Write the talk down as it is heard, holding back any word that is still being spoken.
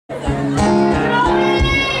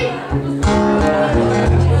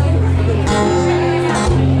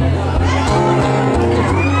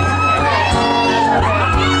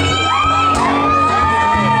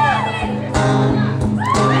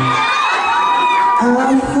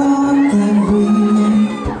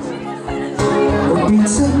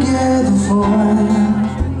Together for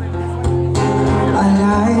a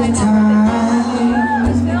lifetime.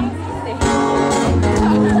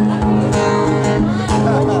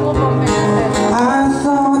 I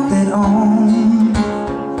thought that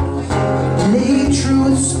only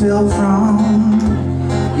truth spilled from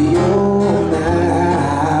your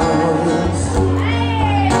mouth.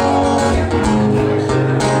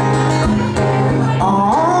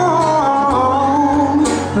 Oh,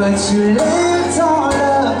 but you left all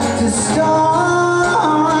to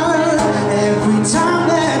start every time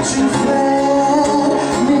that you fed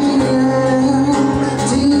me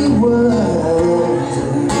empty words,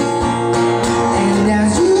 and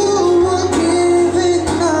as you were giving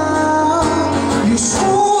up, you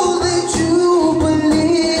swore that you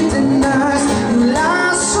believed in us. You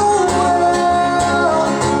lied so well,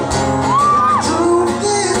 like truth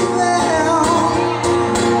is bound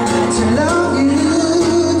to love you.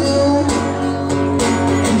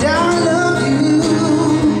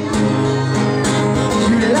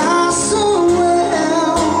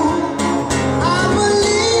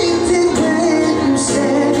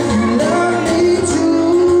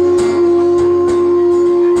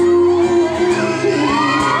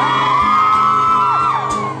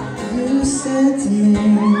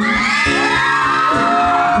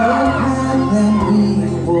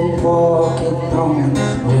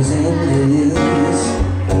 Was endless,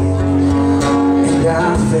 and I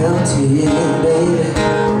felt it, baby.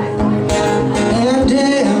 And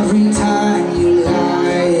every time you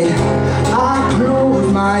lied, I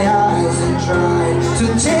closed my eyes and tried to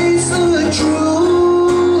taste the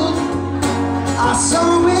truth I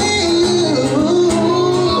saw in you.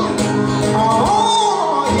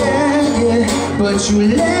 Oh yeah, yeah. But you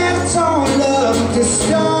left all love to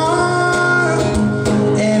start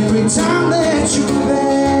every time that you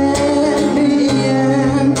fed me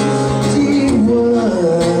empty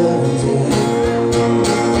words,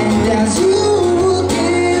 and as you were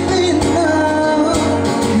giving up,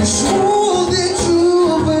 you swore that you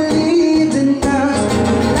believed in us.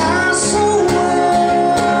 You lied so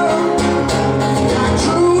well, like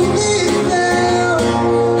truth is bound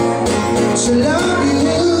to love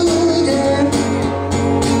you, yeah.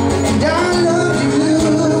 And I love you.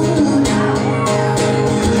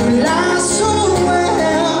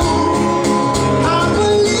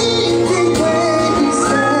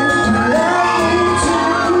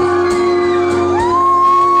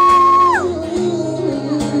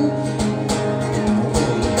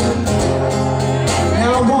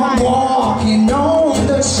 Walking on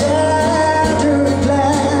the shattered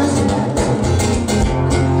glass,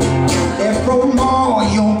 and from all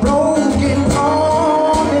your broken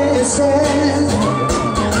promises,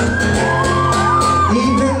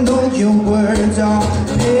 even though your words are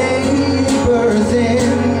paper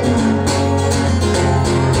thin,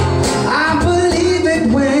 I believe it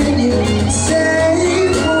when you say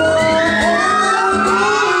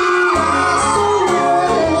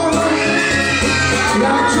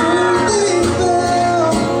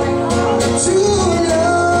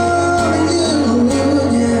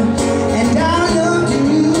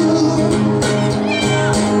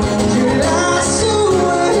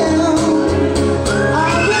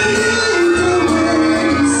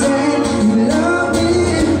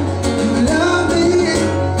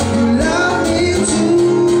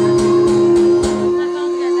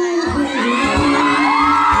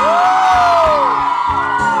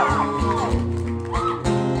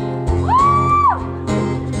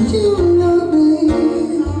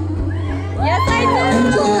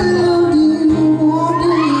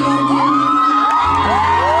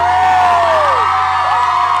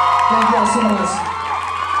so much.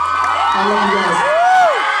 I love you guys.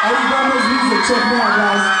 Everybody's music, check me out,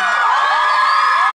 guys.